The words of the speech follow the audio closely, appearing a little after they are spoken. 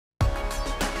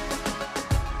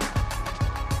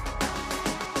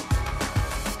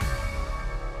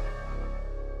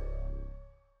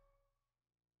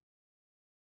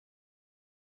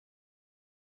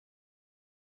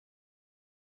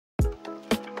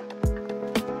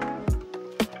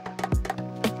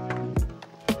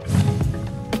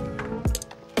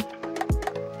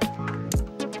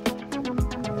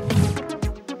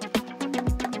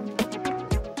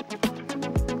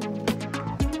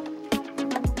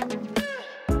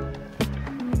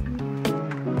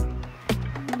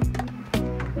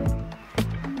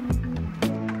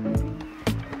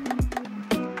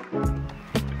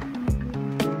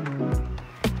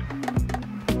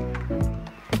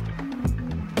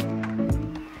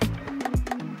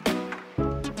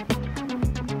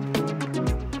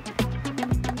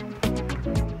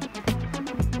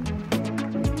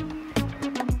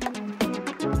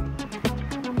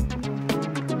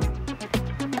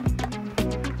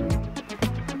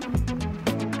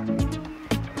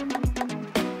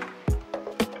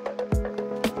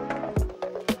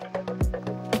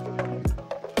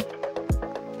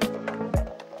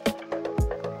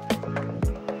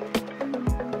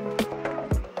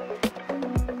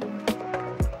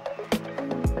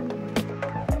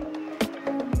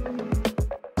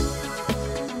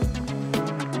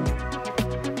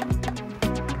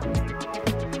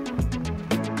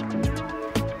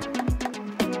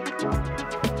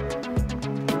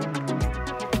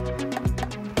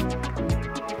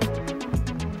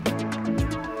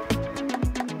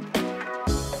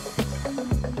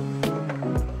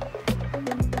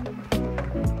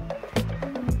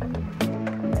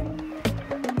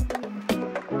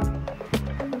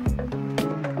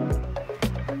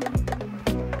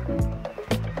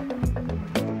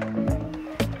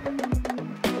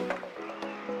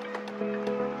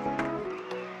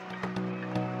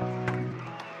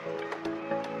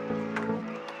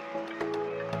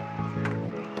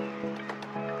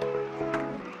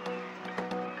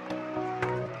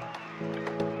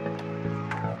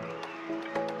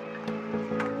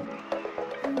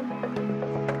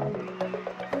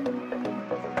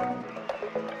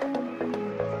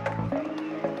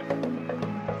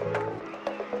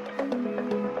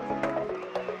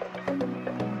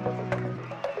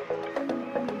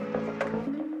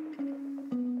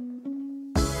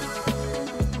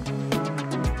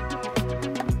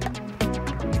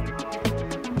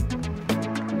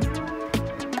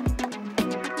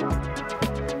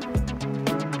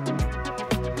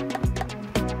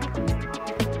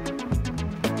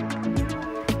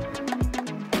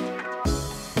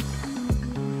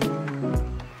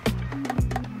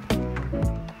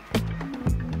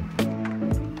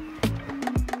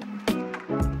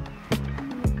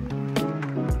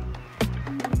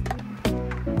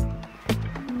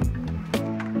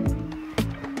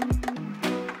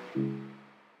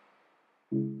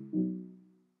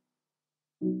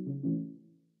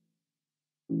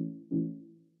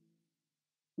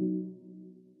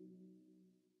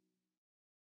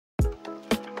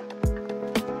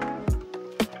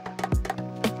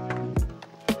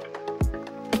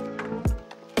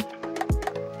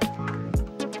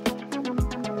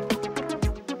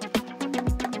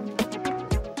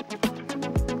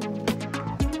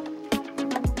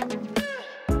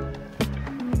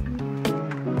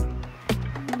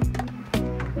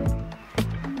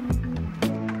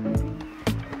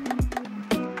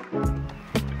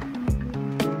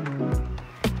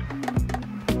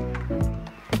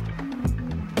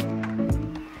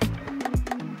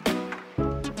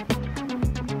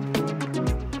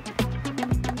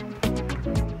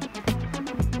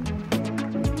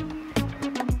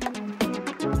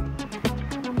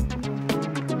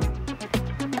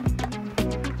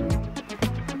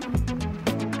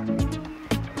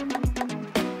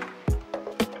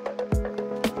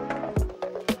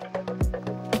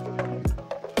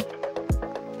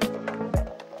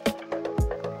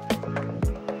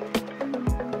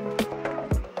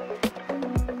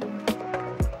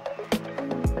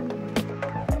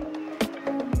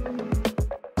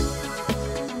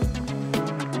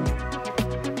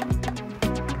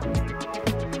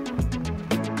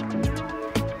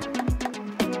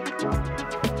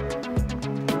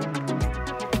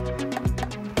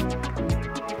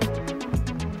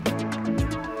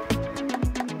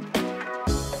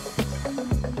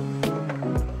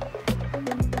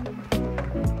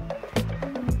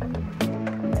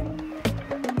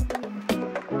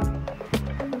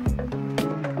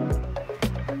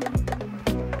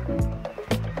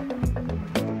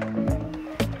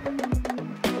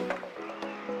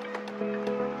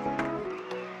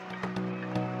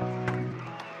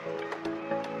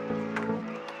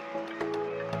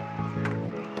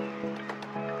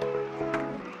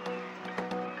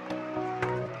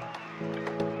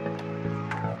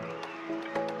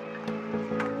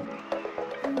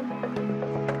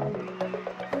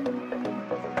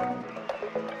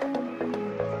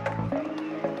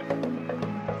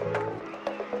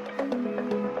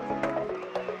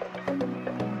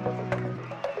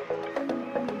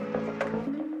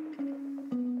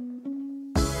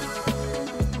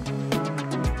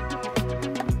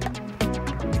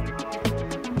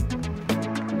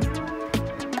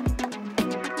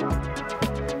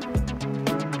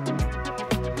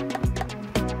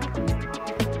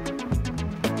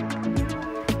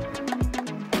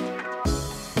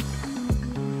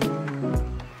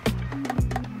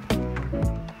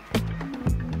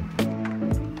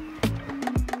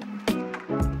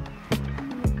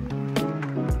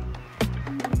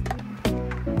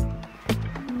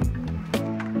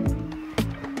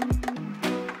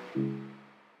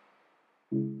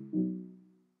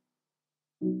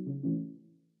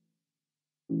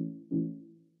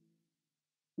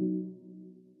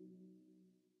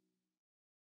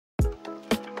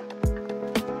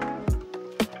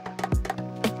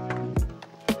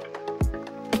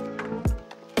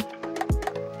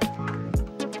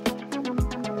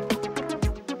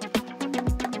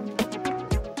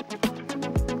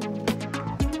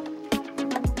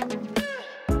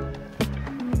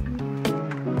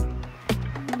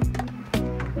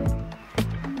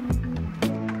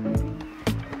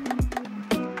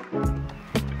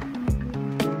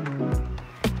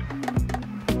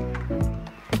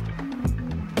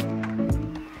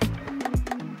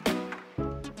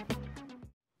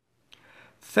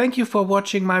Thank you for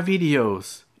watching my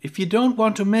videos. If you don't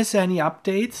want to miss any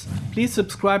updates, please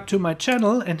subscribe to my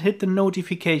channel and hit the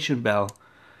notification bell.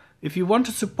 If you want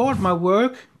to support my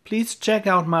work, please check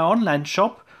out my online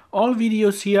shop. All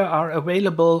videos here are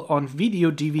available on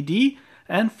video DVD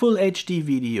and full HD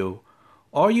video.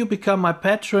 Or you become my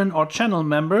patron or channel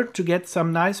member to get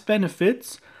some nice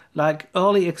benefits like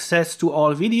early access to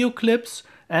all video clips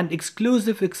and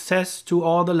exclusive access to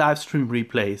all the livestream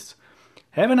replays.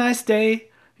 Have a nice day,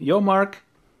 your Mark.